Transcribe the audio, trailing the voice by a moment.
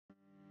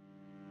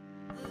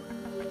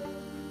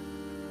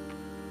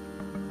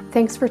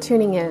Thanks for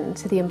tuning in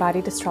to the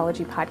Embodied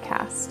Astrology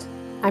podcast.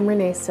 I'm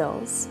Renee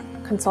Sills,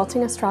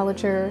 consulting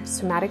astrologer,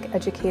 somatic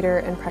educator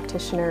and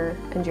practitioner,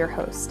 and your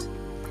host.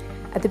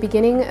 At the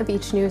beginning of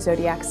each new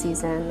zodiac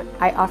season,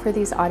 I offer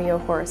these audio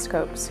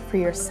horoscopes for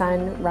your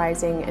sun,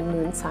 rising, and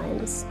moon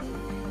signs.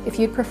 If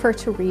you'd prefer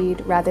to read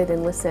rather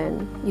than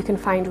listen, you can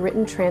find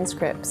written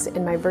transcripts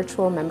in my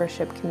virtual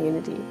membership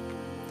community.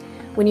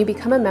 When you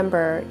become a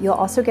member, you'll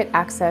also get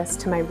access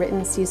to my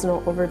written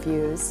seasonal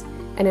overviews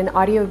and an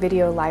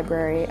audio-video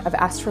library of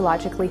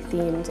astrologically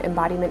themed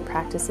embodiment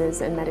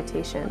practices and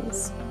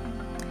meditations.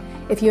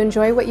 If you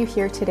enjoy what you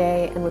hear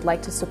today and would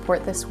like to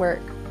support this work,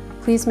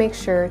 please make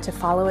sure to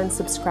follow and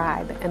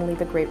subscribe and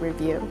leave a great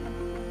review.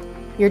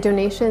 Your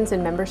donations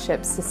and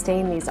memberships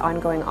sustain these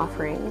ongoing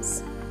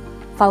offerings.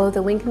 Follow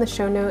the link in the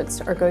show notes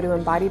or go to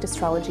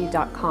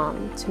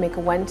embodiedastrology.com to make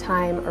a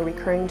one-time or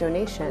recurring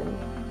donation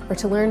or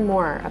to learn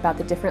more about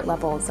the different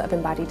levels of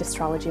Embodied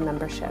Astrology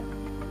membership.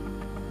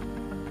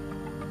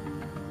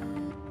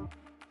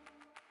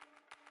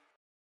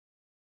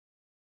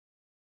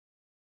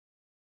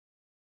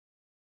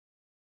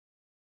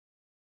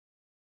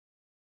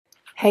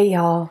 Hey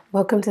y'all,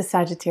 welcome to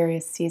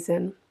Sagittarius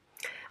season.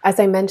 As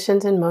I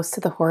mentioned in most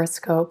of the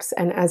horoscopes,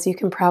 and as you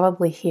can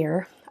probably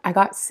hear, I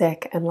got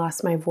sick and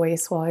lost my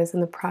voice while I was in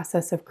the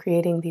process of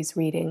creating these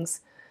readings,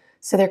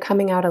 so they're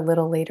coming out a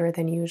little later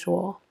than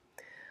usual.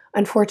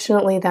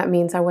 Unfortunately, that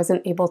means I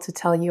wasn't able to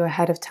tell you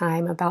ahead of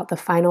time about the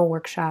final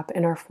workshop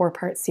in our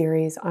 4-part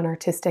series on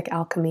artistic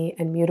alchemy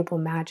and mutable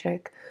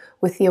magic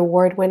with the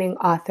award-winning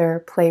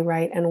author,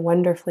 playwright, and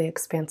wonderfully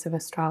expansive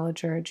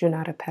astrologer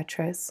Junata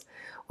Petrus,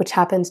 which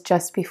happens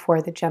just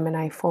before the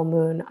Gemini full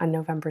moon on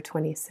November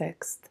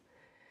 26th.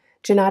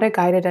 Junata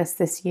guided us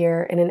this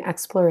year in an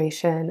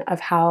exploration of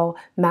how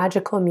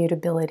magical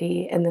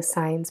mutability in the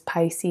signs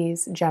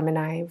Pisces,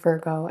 Gemini,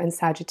 Virgo, and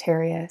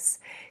Sagittarius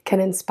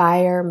can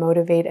inspire,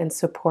 motivate, and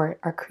support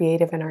our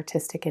creative and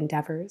artistic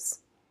endeavors.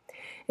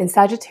 In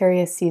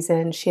Sagittarius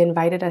season, she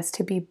invited us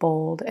to be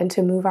bold and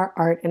to move our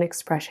art and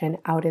expression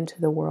out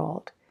into the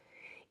world.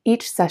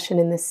 Each session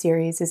in this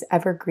series is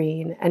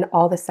evergreen, and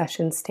all the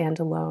sessions stand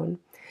alone,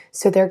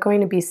 so they're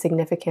going to be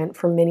significant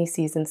for many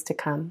seasons to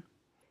come.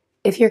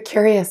 If you're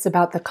curious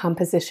about the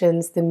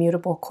compositions the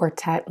Mutable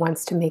Quartet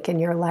wants to make in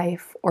your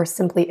life, or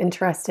simply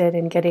interested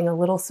in getting a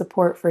little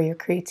support for your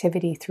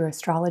creativity through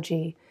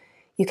astrology,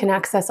 you can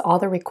access all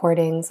the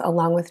recordings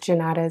along with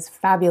Junata's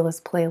fabulous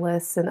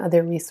playlists and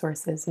other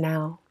resources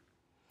now.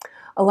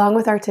 Along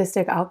with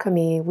Artistic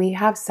Alchemy, we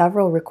have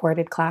several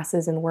recorded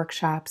classes and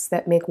workshops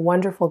that make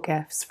wonderful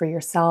gifts for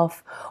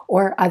yourself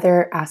or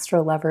other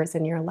astro lovers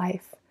in your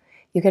life.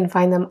 You can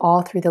find them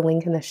all through the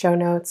link in the show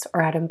notes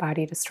or at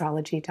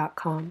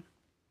embodiedastrology.com.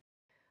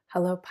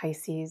 Hello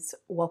Pisces,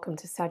 welcome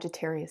to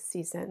Sagittarius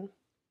season.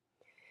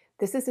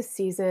 This is a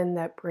season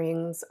that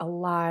brings a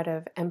lot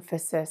of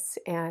emphasis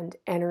and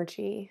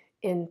energy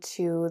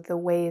into the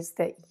ways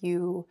that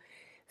you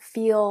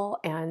feel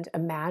and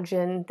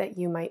imagine that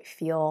you might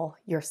feel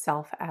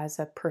yourself as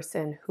a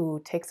person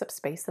who takes up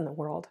space in the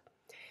world.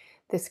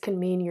 This can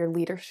mean your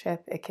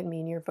leadership, it can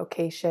mean your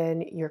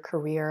vocation, your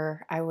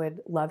career. I would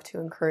love to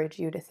encourage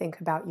you to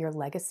think about your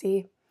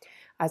legacy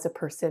as a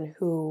person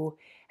who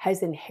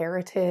has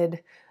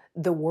inherited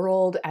the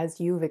world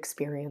as you've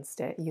experienced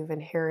it. You've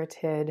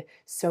inherited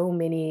so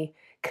many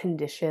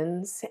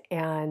conditions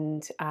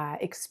and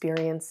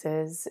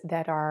experiences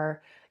that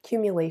are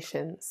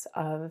accumulations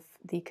of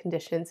the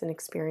conditions and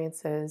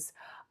experiences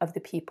of the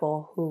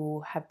people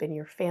who have been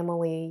your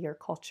family, your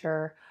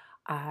culture,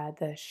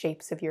 the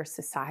shapes of your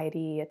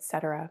society,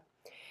 etc.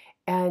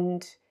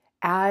 And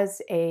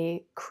as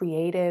a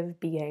creative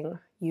being,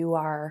 you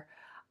are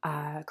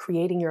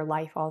creating your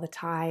life all the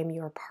time.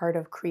 You're part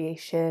of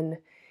creation.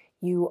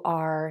 You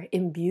are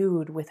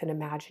imbued with an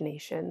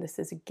imagination. This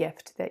is a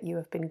gift that you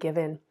have been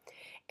given,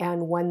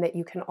 and one that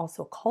you can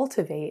also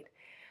cultivate.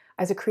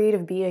 As a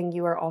creative being,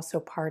 you are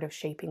also part of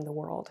shaping the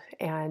world,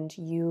 and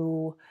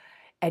you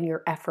and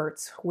your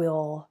efforts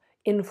will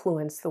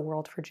influence the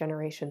world for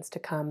generations to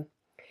come.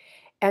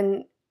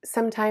 And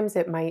sometimes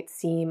it might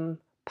seem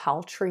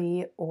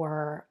paltry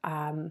or,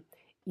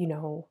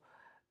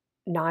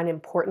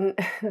 non-important,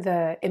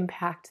 the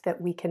impact that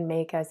we can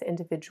make as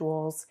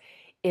individuals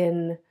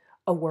in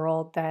a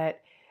world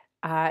that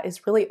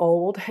is really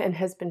old and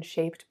has been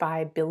shaped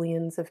by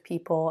billions of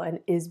people and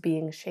is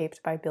being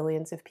shaped by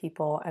billions of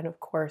people. And of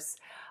course,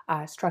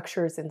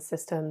 structures and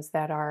systems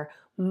that are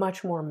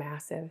much more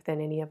massive than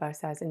any of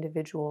us as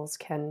individuals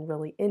can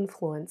really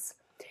influence.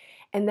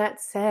 And that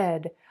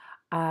said,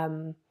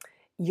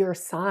 your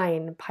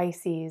sign,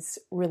 Pisces,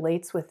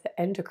 relates with the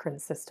endocrine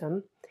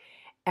system.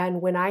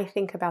 And when I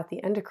think about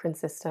the endocrine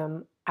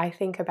system, I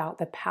think about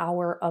the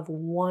power of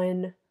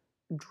one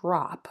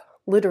drop,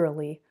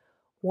 literally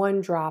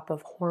one drop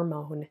of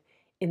hormone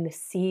in the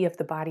sea of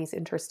the body's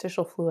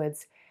interstitial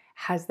fluids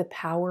has the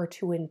power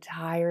to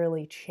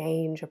entirely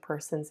change a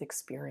person's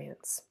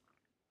experience.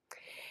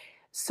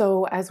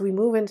 So as we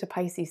move into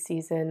Pisces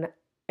season,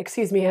 as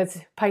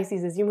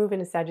you move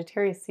into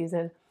Sagittarius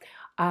season,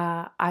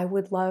 I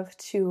would love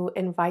to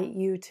invite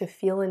you to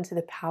feel into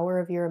the power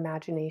of your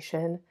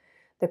imagination,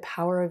 the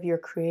power of your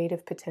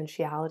creative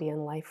potentiality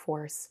and life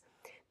force,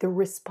 the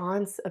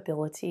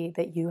responsibility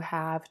that you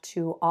have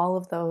to all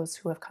of those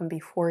who have come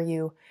before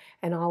you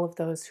and all of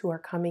those who are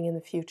coming in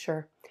the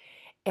future,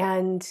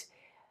 and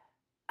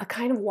a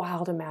kind of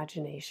wild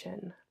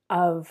imagination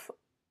of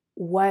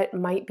what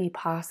might be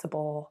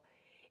possible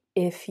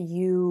if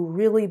you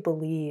really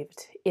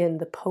believed in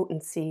the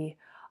potency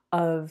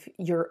of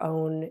your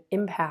own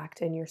impact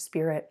and your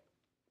spirit.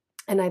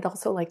 And I'd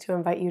also like to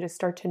invite you to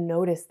start to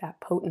notice that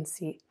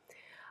potency.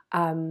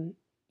 Um,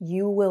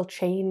 you will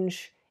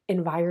change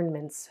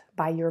environments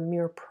by your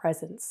mere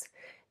presence.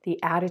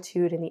 The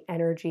attitude and the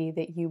energy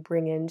that you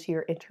bring into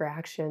your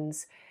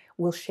interactions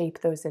will shape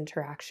those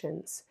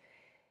interactions.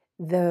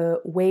 The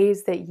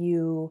ways that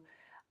you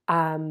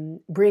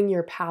bring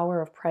your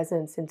power of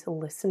presence into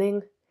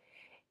listening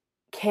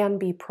can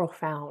be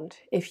profound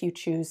if you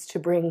choose to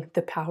bring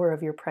the power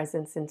of your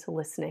presence into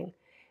listening.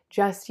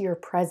 Just your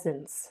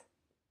presence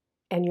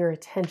and your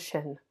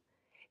attention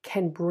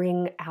can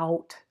bring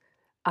out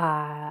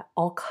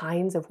all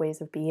kinds of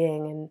ways of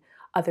being in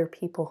other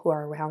people who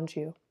are around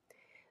you.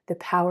 The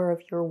power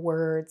of your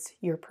words,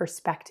 your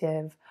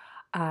perspective,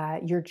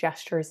 your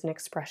gestures and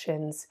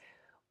expressions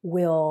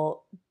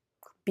will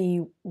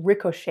be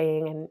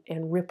ricocheting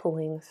and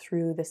rippling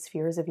through the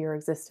spheres of your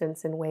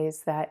existence in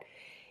ways that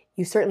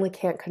you certainly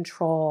can't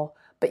control,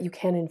 but you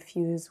can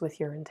infuse with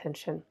your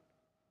intention.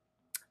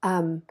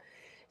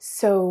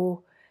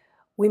 So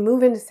we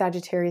move into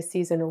Sagittarius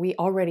season, or we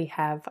already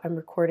have. I'm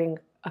recording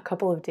a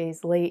couple of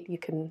days late. You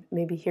can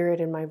maybe hear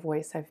it in my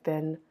voice. I've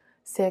been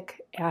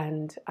sick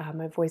and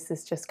my voice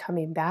is just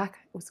coming back.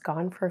 It was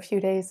gone for a few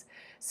days.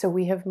 So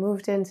we have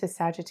moved into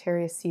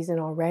Sagittarius season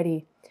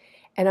already.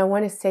 And I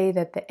want to say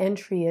that the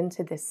entry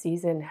into this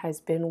season has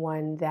been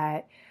one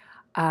that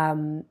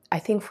I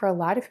think for a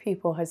lot of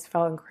people has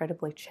felt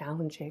incredibly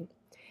challenging.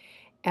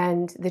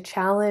 And the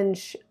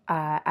challenge,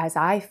 as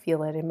I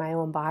feel it in my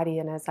own body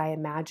and as I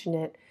imagine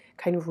it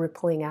kind of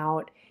rippling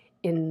out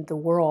in the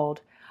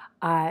world,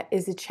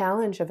 is a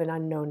challenge of an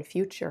unknown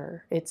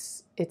future.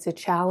 It's a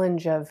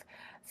challenge of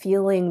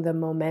feeling the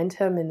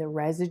momentum and the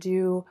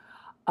residue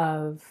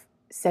of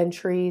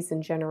centuries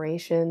and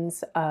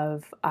generations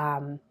of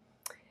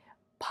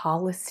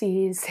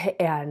policies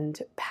and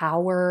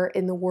power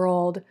in the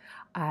world,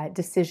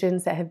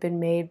 decisions that have been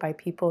made by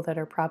people that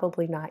are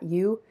probably not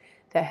you,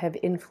 that have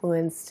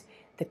influenced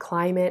the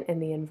climate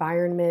and the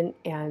environment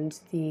and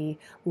the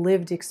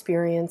lived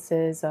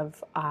experiences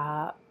of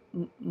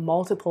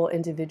multiple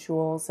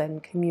individuals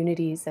and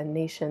communities and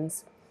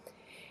nations.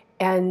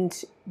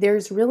 And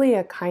there's really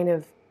a kind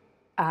of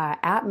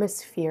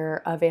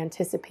atmosphere of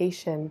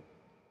anticipation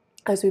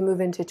as we move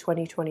into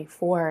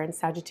 2024, and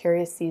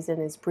Sagittarius season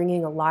is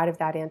bringing a lot of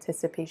that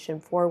anticipation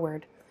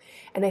forward.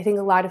 And I think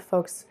a lot of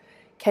folks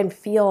can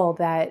feel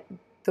that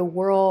the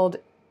world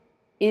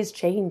is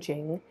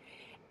changing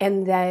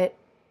and that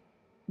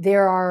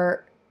there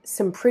are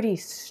some pretty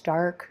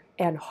stark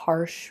and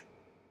harsh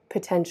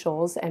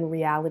potentials and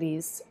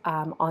realities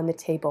on the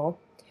table.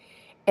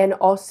 And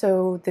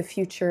also the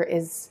future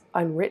is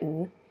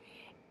unwritten.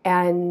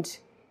 And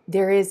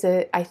there is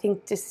I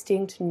think,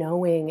 distinct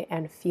knowing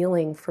and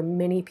feeling for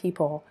many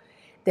people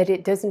that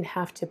it doesn't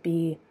have to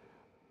be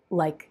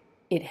like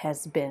it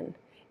has been.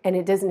 And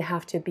it doesn't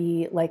have to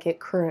be like it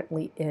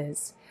currently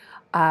is.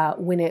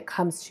 When it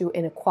comes to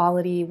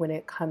inequality, when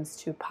it comes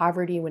to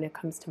poverty, when it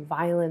comes to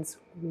violence,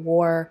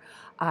 war,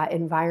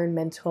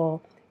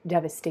 environmental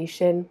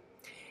devastation.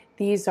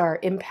 These are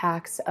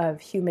impacts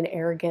of human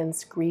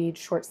arrogance, greed,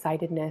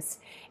 short-sightedness,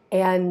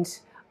 and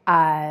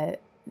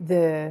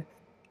the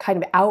kind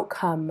of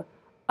outcome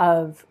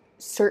of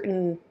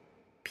certain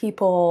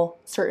people,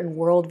 certain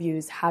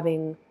worldviews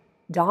having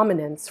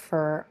dominance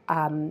for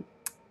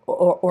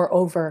or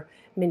over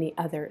many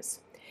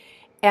others.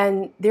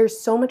 And there's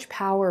so much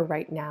power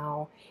right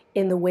now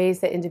in the ways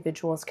that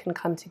individuals can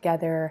come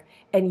together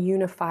and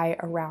unify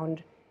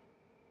around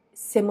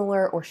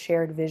similar or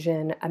shared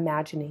vision,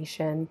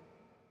 imagination,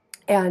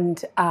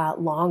 and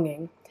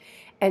longing.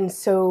 And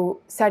so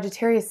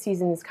Sagittarius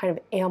season is kind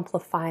of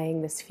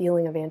amplifying this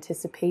feeling of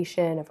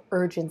anticipation, of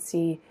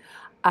urgency,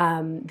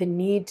 the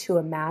need to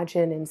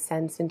imagine and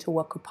sense into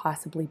what could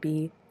possibly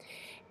be.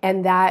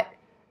 And that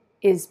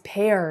is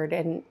paired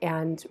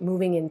and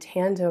moving in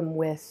tandem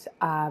with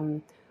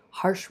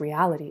harsh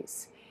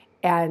realities.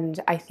 And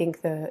I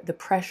think the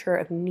pressure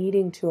of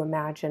needing to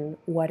imagine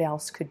what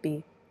else could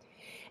be.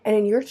 And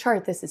in your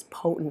chart, this is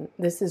potent.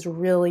 This is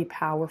really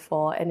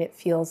powerful, and it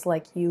feels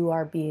like you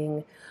are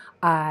being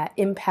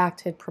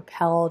impacted,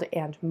 propelled,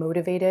 and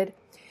motivated.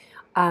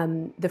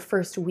 The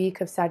first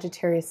week of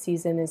Sagittarius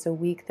season is a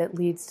week that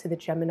leads to the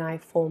Gemini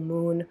full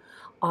moon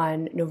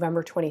on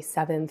November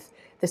 27th.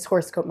 This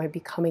horoscope might be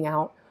coming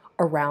out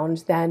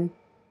around then.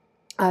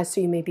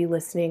 So you may be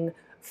listening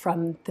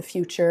from the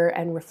future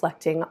and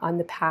reflecting on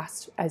the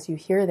past as you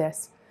hear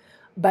this.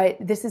 But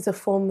this is a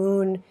full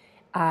moon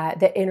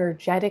that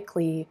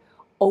energetically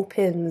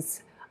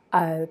opens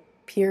a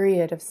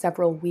period of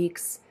several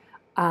weeks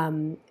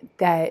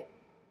that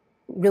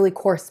really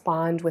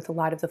correspond with a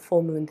lot of the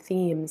full moon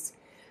themes,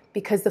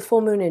 because the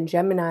full moon in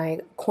Gemini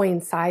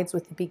coincides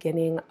with the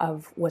beginning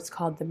of what's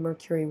called the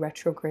Mercury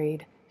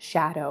retrograde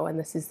shadow. And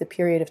this is the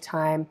period of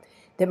time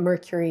that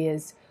Mercury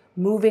is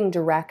moving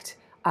direct,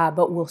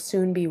 but will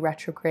soon be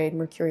retrograde.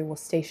 Mercury will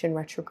station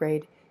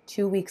retrograde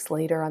 2 weeks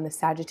later on the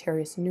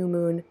Sagittarius new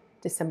moon,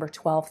 December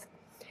 12th.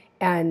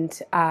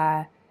 And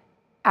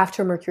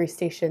after Mercury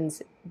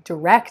stations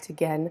direct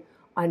again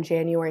on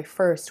January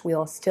 1st,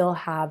 we'll still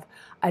have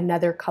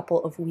another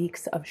couple of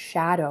weeks of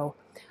shadow,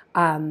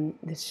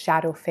 this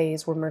shadow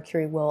phase where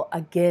Mercury will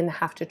again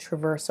have to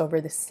traverse over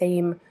the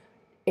same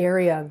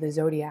area of the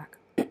zodiac.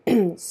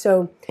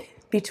 So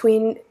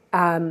between,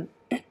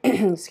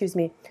 excuse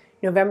me,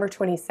 November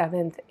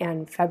 27th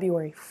and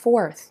February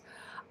 4th,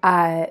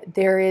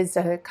 there is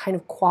a kind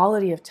of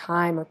quality of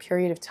time or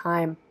period of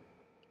time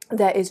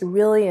that is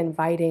really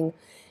inviting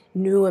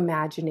new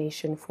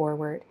imagination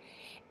forward.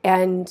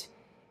 And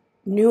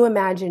new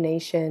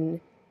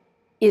imagination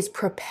is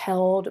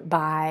propelled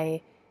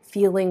by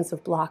feelings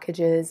of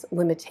blockages,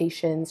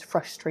 limitations,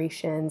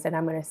 frustrations, and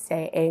I'm going to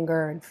say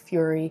anger and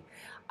fury,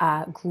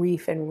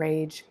 grief and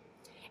rage.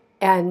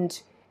 And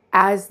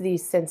as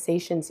these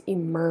sensations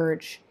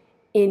emerge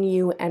in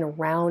you and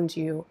around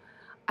you,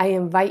 I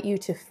invite you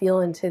to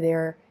feel into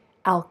their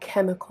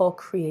alchemical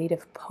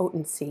creative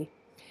potency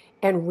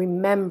and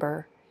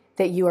remember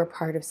that you are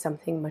part of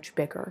something much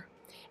bigger.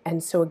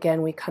 And so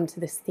again, we come to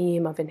this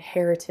theme of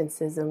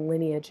inheritances and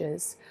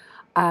lineages.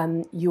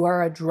 You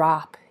are a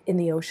drop in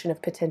the ocean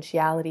of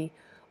potentiality,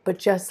 but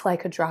just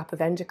like a drop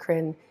of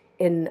endocrine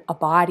in a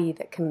body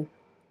that can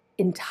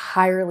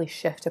entirely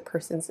shift a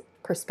person's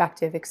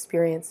perspective,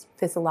 experience,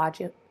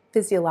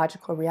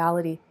 physiological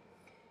reality,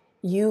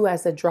 you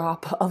as a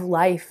drop of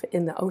life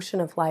in the ocean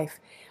of life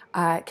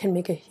can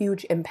make a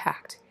huge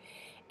impact.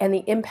 And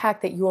the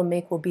impact that you will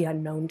make will be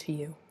unknown to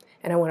you.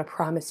 And I want to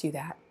promise you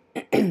that.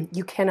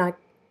 You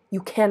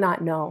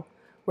cannot know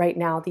right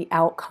now the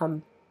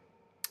outcome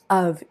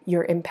of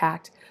your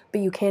impact,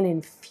 but you can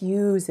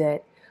infuse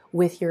it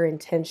with your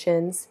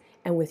intentions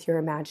and with your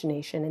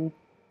imagination. And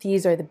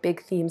these are the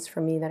big themes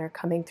for me that are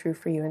coming through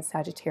for you in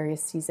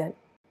Sagittarius season.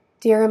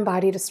 Dear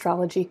embodied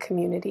astrology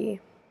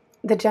community,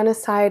 the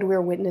genocide we're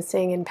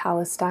witnessing in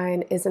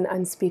Palestine is an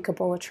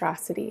unspeakable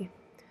atrocity.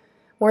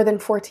 More than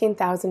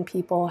 14,000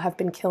 people have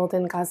been killed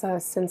in Gaza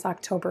since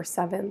October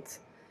 7th.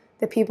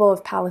 The people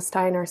of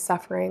Palestine are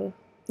suffering,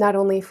 not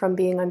only from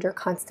being under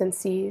constant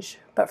siege,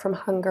 but from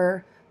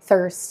hunger,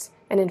 thirst,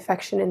 and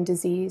infection and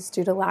disease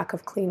due to lack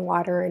of clean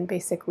water and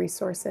basic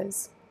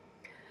resources.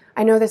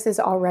 I know this is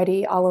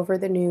already all over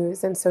the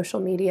news and social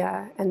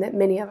media, and that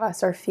many of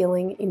us are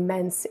feeling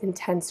immense,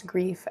 intense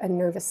grief and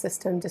nervous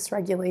system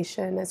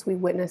dysregulation as we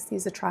witness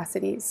these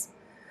atrocities.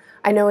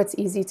 I know it's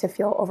easy to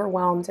feel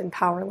overwhelmed and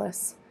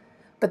powerless.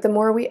 But the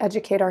more we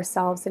educate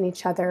ourselves and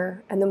each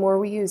other, and the more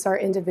we use our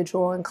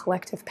individual and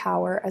collective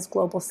power as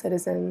global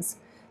citizens,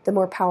 the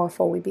more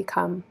powerful we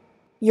become.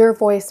 Your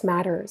voice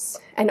matters,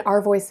 and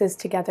our voices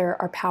together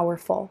are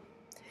powerful.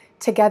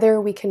 Together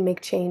we can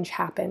make change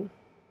happen.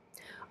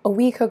 A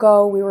week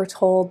ago, we were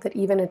told that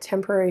even a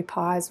temporary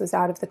pause was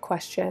out of the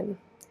question.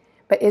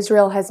 But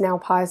Israel has now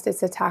paused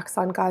its attacks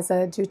on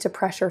Gaza due to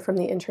pressure from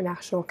the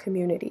international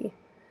community.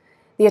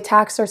 The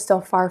attacks are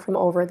still far from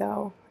over,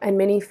 though, and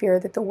many fear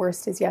that the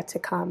worst is yet to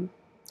come.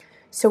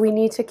 So we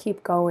need to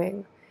keep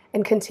going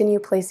and continue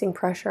placing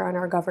pressure on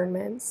our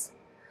governments.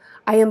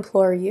 I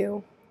implore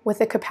you, with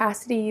the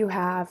capacity you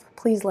have,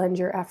 please lend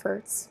your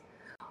efforts.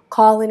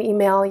 Call and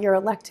email your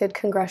elected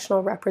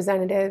congressional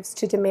representatives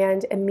to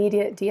demand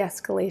immediate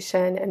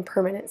de-escalation and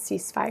permanent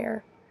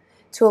ceasefire,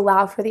 to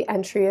allow for the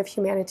entry of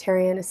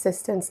humanitarian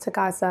assistance to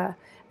Gaza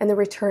and the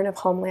return of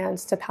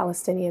homelands to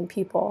Palestinian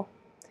people.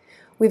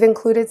 We've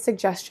included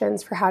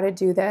suggestions for how to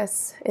do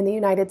this, in the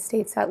United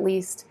States at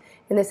least,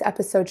 in this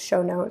episode's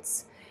show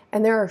notes.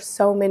 And there are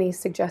so many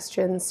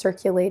suggestions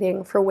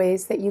circulating for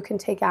ways that you can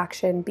take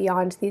action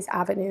beyond these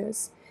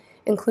avenues,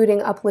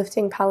 including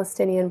uplifting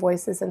Palestinian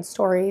voices and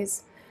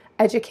stories,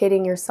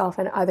 educating yourself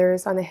and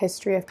others on the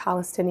history of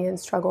Palestinian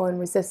struggle and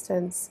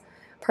resistance,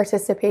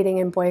 participating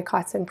in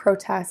boycotts and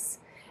protests,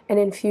 and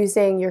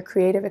infusing your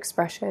creative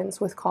expressions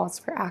with calls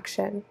for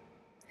action.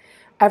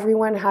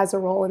 Everyone has a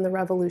role in the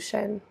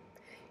revolution.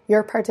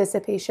 Your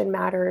participation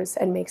matters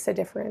and makes a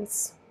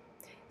difference.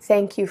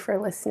 Thank you for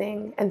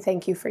listening, and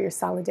thank you for your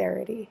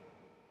solidarity.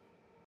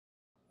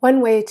 One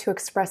way to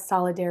express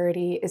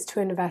solidarity is to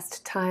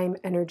invest time,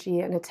 energy,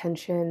 and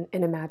attention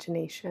in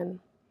imagination.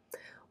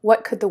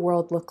 What could the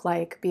world look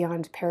like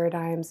beyond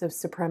paradigms of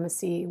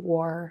supremacy,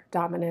 war,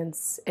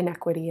 dominance,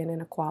 inequity, and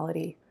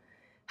inequality?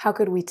 How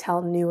could we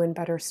tell new and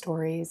better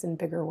stories in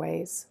bigger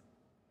ways?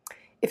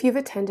 If you've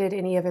attended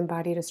any of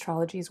Embodied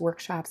Astrology's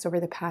workshops over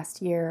the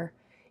past year,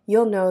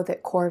 you'll know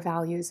that core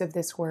values of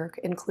this work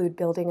include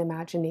building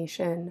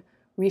imagination,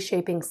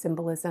 reshaping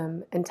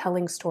symbolism, and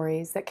telling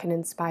stories that can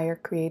inspire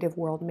creative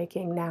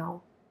world-making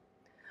now.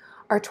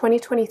 Our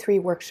 2023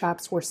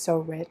 workshops were so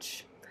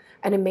rich.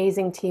 An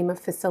amazing team of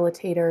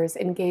facilitators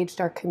engaged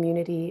our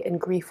community in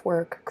grief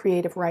work,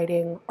 creative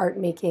writing, art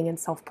making and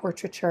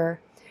self-portraiture,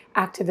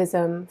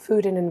 activism,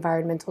 food and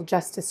environmental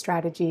justice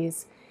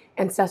strategies,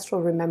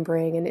 ancestral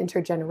remembering and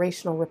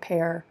intergenerational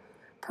repair,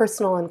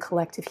 personal and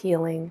collective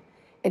healing,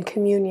 and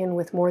communion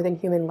with more than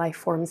human life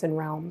forms and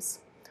realms,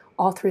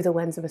 all through the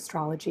lens of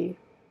astrology.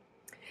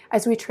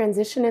 As we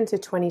transition into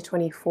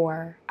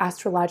 2024,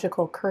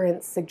 astrological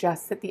currents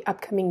suggest that the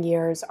upcoming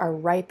years are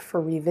ripe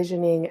for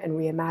revisioning and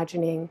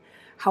reimagining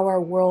how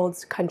our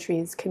worlds,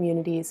 countries,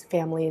 communities,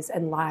 families,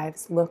 and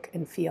lives look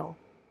and feel.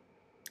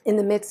 In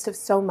the midst of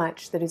so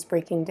much that is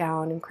breaking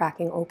down and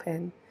cracking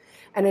open,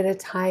 and at a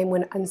time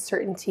when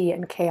uncertainty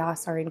and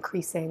chaos are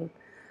increasing,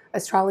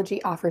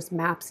 astrology offers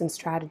maps and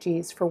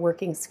strategies for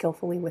working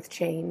skillfully with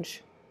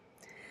change.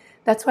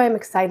 That's why I'm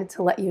excited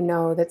to let you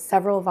know that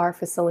several of our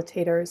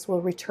facilitators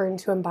will return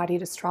to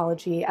embodied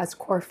astrology as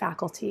core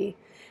faculty,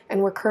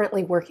 and we're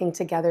currently working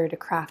together to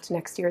craft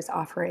next year's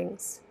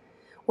offerings.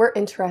 We're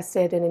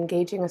interested in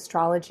engaging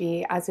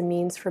astrology as a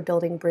means for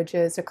building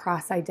bridges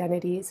across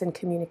identities and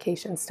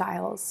communication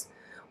styles,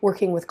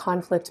 working with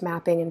conflict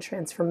mapping and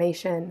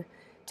transformation,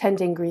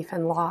 tending grief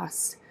and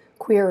loss,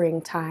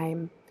 queering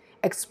time,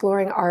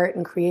 exploring art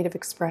and creative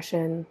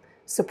expression,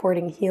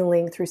 supporting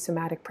healing through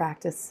somatic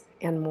practice,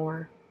 and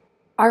more.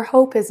 Our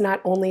hope is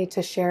not only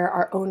to share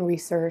our own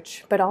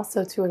research, but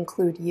also to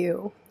include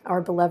you,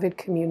 our beloved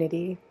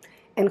community,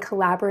 in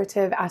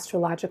collaborative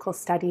astrological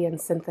study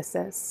and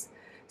synthesis,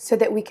 so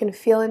that we can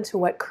feel into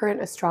what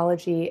current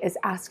astrology is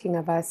asking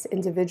of us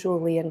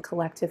individually and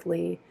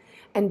collectively,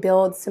 and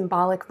build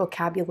symbolic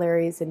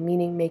vocabularies and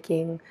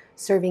meaning-making,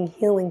 serving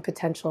healing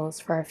potentials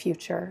for our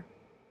future.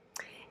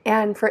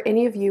 And for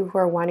any of you who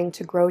are wanting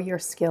to grow your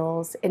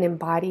skills in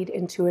embodied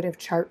intuitive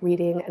chart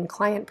reading and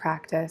client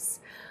practice,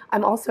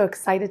 I'm also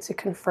excited to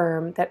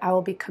confirm that I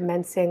will be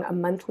commencing a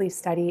monthly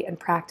study and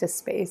practice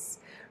space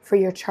for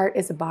Your Chart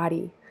is a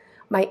Body,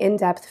 my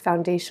in-depth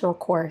foundational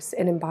course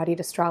in embodied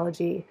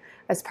astrology,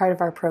 as part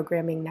of our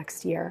programming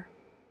next year.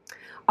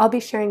 I'll be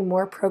sharing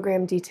more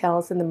program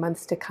details in the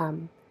months to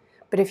come,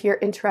 but if you're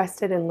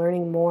interested in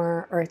learning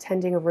more or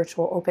attending a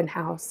virtual open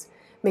house,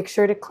 make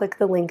sure to click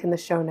the link in the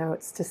show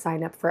notes to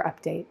sign up for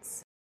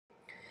updates.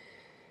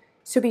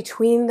 So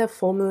between the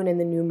full moon and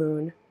the new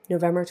moon,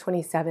 November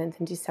 27th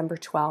and December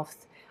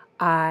 12th,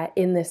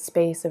 in this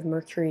space of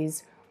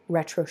Mercury's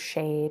retro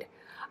shade,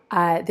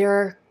 there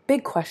are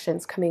big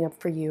questions coming up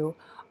for you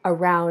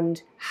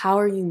around how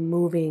are you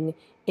moving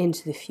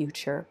into the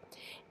future,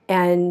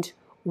 and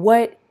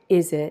what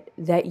is it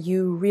that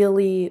you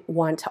really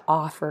want to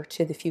offer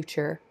to the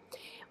future?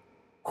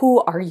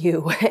 Who are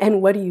you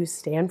and what do you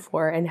stand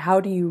for, and how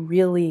do you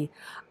really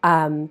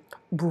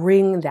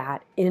bring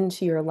that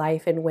into your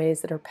life in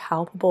ways that are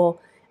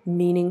palpable,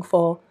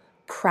 meaningful,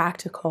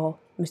 practical,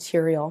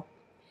 material?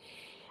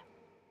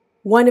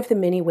 One of the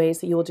many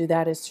ways that you will do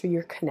that is through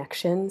your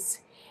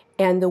connections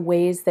and the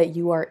ways that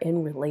you are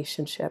in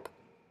relationship.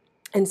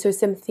 And so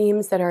some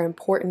themes that are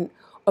important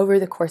over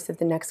the course of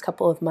the next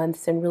couple of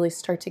months and really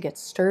start to get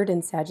stirred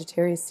in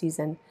Sagittarius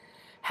season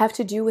have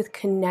to do with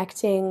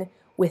connecting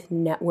with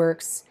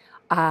networks,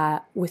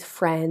 with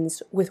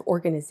friends, with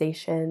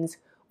organizations,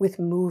 with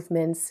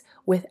movements,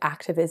 with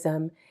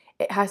activism.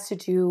 It has to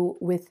do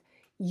with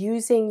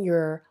using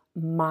your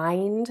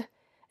mind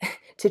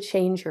to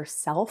change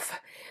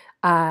yourself.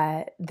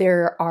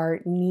 There are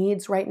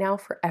needs right now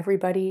for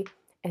everybody,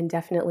 and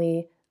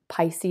definitely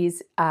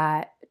Pisces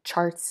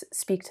charts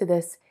speak to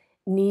this,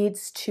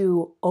 needs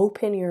to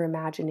open your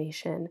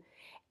imagination.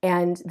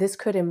 And this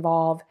could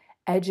involve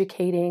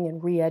educating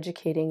and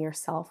re-educating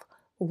yourself,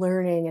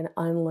 learning and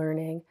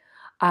unlearning,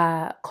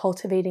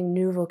 cultivating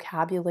new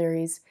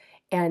vocabularies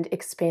and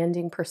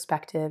expanding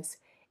perspectives.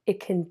 It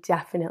can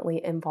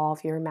definitely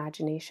involve your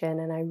imagination,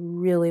 and I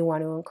really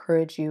want to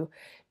encourage you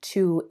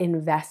to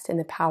invest in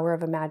the power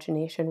of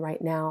imagination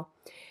right now,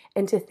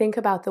 and to think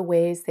about the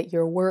ways that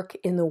your work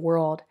in the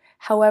world,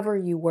 however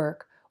you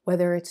work,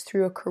 whether it's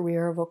through a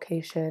career or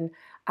vocation,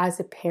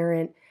 as a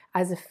parent,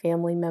 as a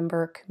family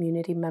member,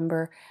 community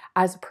member,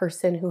 as a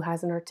person who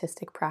has an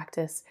artistic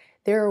practice,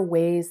 there are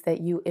ways that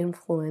you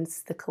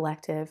influence the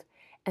collective,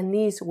 and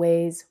these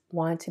ways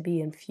want to be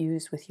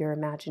infused with your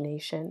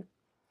imagination.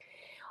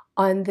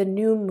 On the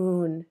new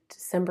moon,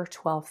 December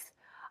 12th,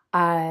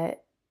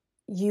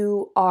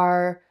 you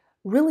are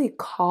really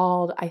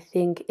called, I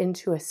think,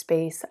 into a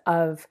space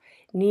of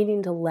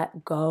needing to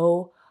let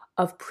go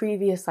of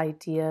previous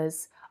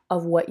ideas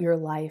of what your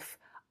life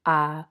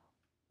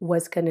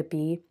was going to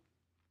be,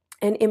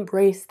 and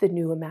embrace the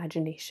new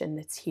imagination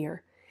that's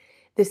here.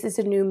 This is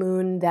a new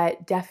moon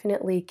that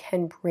definitely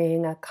can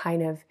bring a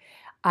kind of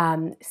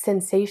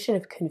sensation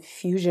of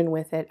confusion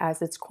with it,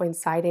 as it's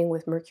coinciding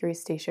with Mercury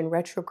station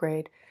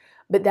retrograde.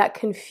 But that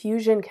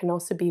confusion can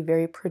also be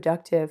very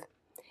productive.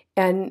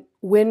 And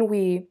when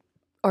we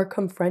are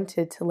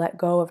confronted to let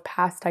go of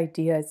past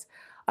ideas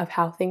of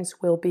how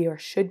things will be or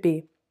should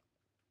be,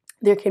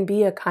 there can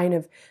be a kind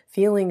of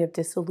feeling of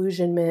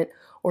disillusionment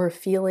or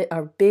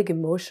big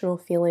emotional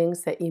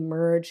feelings that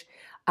emerge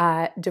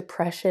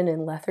Depression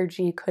and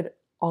lethargy could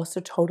also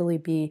totally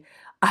be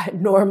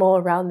normal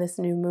around this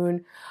new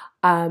moon.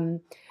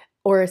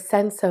 Or a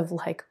sense of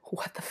like,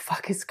 what the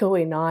fuck is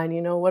going on?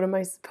 What am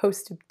I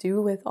supposed to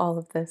do with all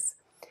of this?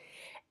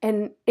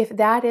 And if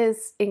that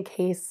is in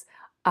case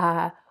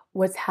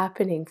what's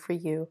happening for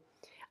you,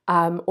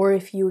 or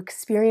if you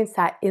experience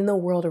that in the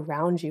world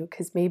around you,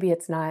 because maybe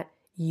it's not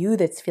you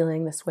that's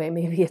feeling this way,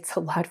 maybe it's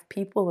a lot of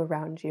people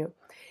around you,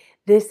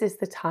 this is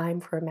the time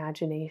for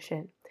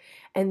imagination.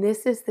 And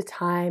this is the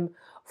time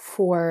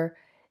for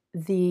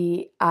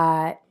the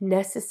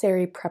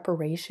necessary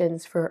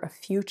preparations for a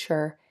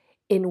future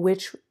in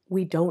which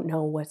we don't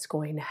know what's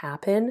going to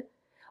happen,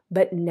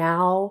 but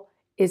now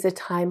is a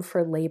time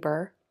for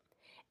labor,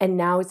 and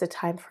now is a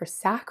time for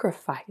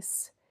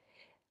sacrifice,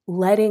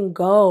 letting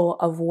go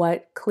of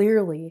what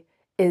clearly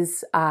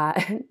is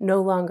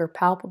no longer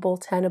palpable,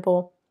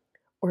 tenable,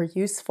 or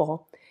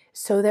useful,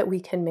 so that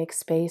we can make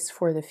space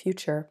for the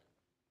future,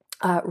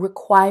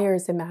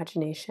 requires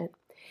imagination.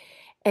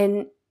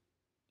 And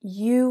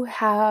you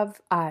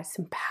have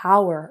some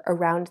power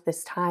around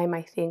this time,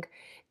 I think,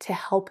 to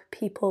help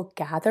people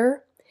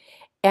gather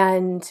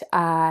and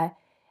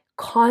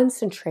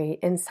concentrate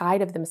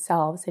inside of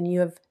themselves. And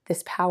you have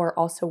this power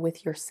also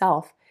with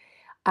yourself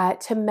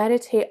to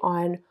meditate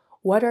on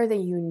what are the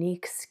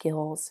unique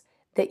skills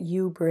that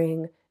you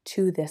bring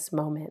to this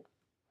moment.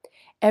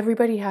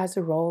 Everybody has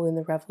a role in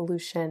the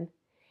revolution,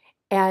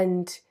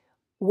 and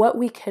what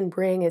we can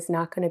bring is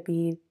not going to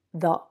be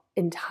the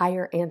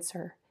entire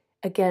answer.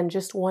 Again,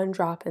 just one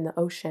drop in the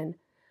ocean.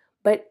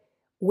 But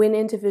when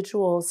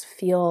individuals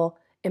feel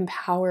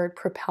empowered,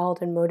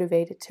 propelled, and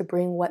motivated to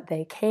bring what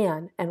they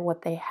can and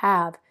what they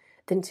have,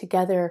 then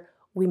together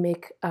we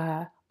make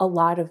a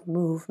lot of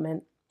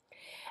movement.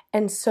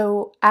 And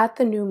so at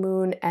the new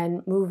moon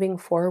and moving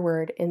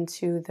forward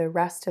into the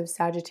rest of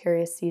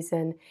Sagittarius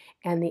season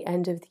and the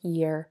end of the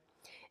year,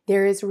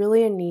 there is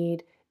really a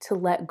need to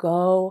let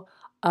go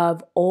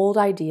of old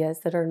ideas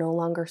that are no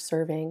longer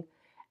serving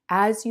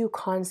as you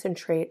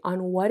concentrate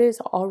on what is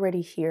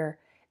already here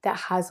that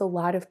has a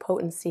lot of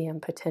potency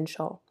and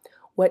potential.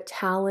 What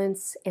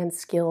talents and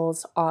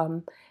skills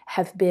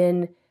have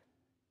been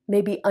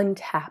maybe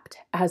untapped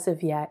as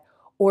of yet,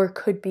 or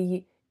could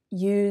be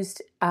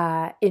used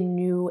in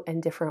new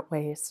and different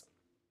ways.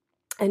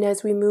 And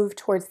as we move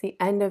towards the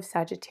end of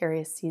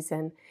Sagittarius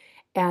season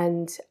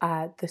and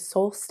the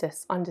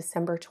solstice on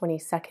December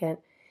 22nd,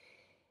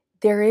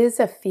 there is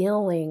a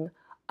feeling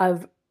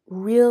of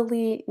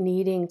really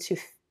needing to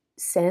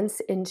sense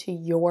into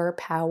your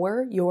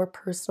power, your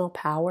personal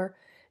power,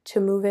 to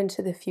move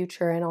into the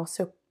future and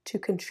also to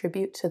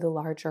contribute to the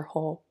larger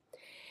whole.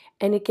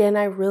 And again,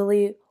 I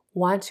really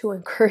want to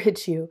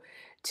encourage you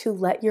to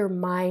let your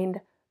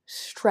mind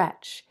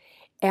stretch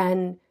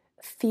and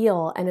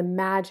feel and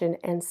imagine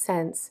and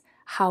sense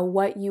how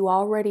what you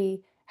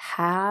already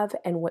have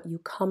and what you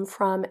come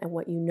from and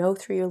what you know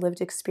through your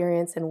lived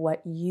experience and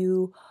what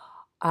you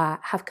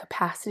have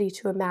capacity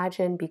to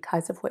imagine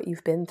because of what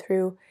you've been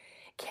through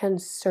can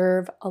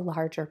serve a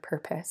larger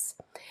purpose,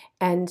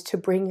 and to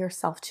bring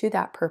yourself to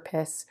that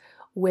purpose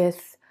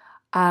with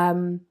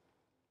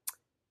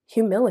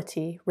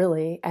humility,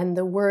 really. And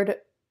the word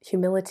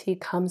humility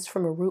comes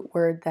from a root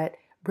word that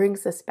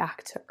brings us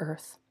back to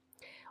earth.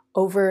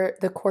 Over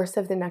the course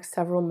of the next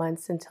several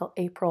months until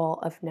April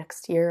of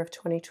next year of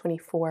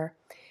 2024,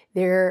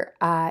 there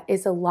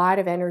is a lot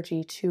of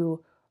energy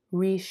to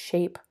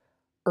reshape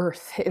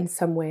earth in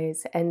some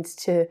ways, and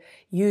to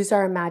use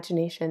our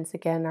imaginations,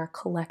 again, our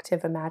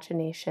collective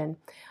imagination,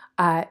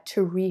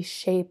 to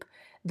reshape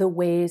the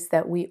ways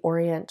that we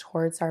orient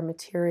towards our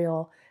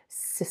material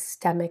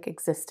systemic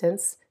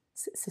existence,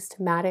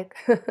 systematic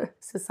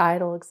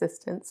societal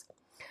existence.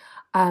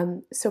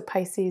 So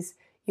Pisces,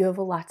 you have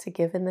a lot to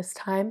give in this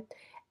time,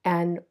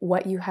 and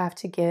what you have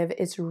to give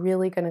is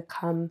really going to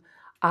come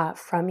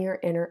from your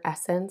inner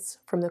essence,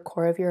 from the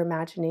core of your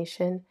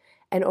imagination.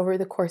 And over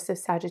the course of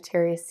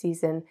Sagittarius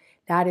season,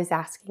 that is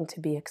asking to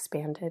be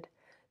expanded.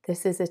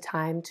 This is a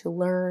time to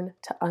learn,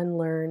 to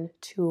unlearn,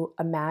 to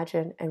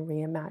imagine and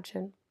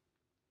reimagine.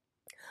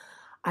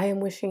 I am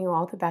wishing you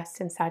all the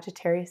best in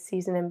Sagittarius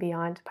season and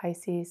beyond,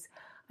 Pisces.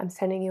 I'm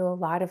sending you a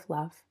lot of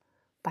love.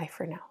 Bye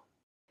for now.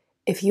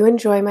 If you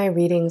enjoy my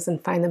readings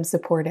and find them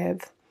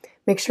supportive,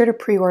 make sure to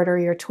pre-order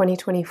your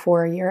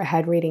 2024 Year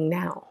Ahead reading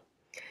now.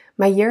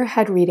 My Year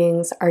Ahead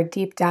readings are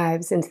deep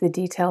dives into the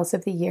details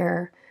of the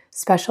year,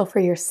 special for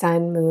your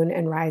sun, moon,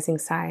 and rising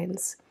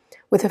signs,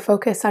 with a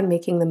focus on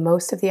making the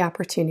most of the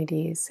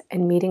opportunities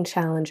and meeting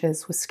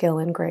challenges with skill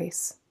and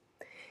grace.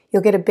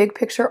 You'll get a big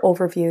picture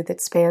overview that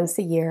spans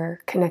the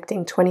year,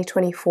 connecting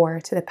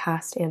 2024 to the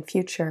past and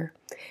future,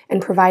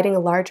 and providing a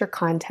larger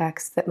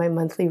context that my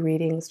monthly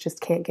readings just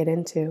can't get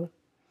into.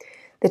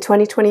 The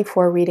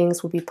 2024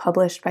 readings will be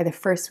published by the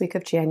first week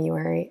of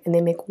January, and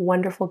they make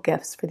wonderful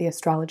gifts for the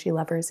astrology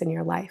lovers in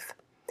your life.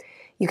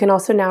 You can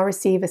also now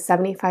receive a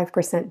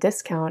 75%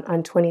 discount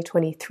on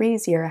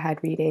 2023's Year Ahead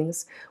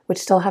readings, which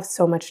still have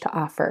so much to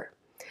offer.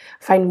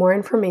 Find more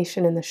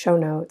information in the show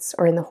notes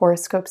or in the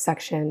horoscope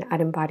section at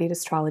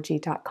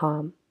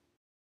embodiedastrology.com.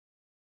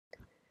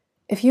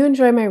 If you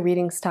enjoy my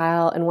reading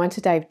style and want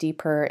to dive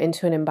deeper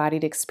into an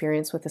embodied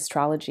experience with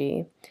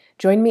astrology,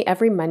 join me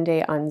every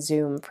Monday on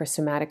Zoom for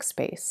Somatic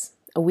Space,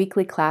 a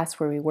weekly class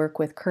where we work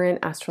with current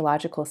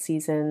astrological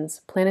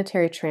seasons,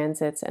 planetary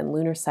transits, and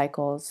lunar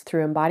cycles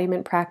through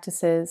embodiment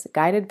practices,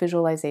 guided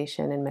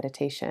visualization, and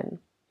meditation.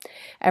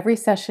 Every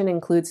session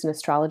includes an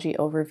astrology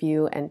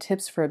overview and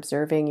tips for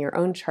observing your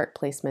own chart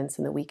placements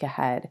in the week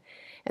ahead.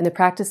 And the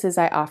practices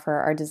I offer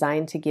are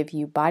designed to give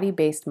you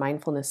body-based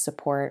mindfulness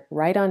support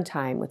right on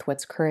time with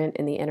what's current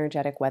in the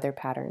energetic weather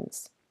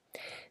patterns.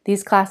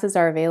 These classes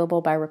are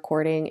available by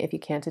recording if you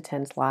can't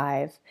attend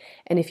live.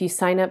 And if you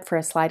sign up for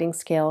a sliding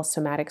scale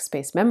Somatic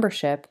Space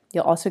membership,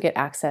 you'll also get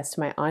access to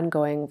my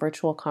ongoing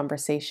virtual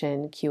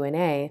conversation,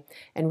 Q&A,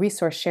 and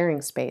resource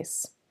sharing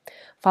space.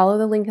 Follow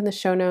the link in the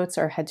show notes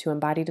or head to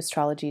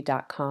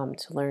embodiedastrology.com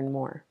to learn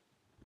more.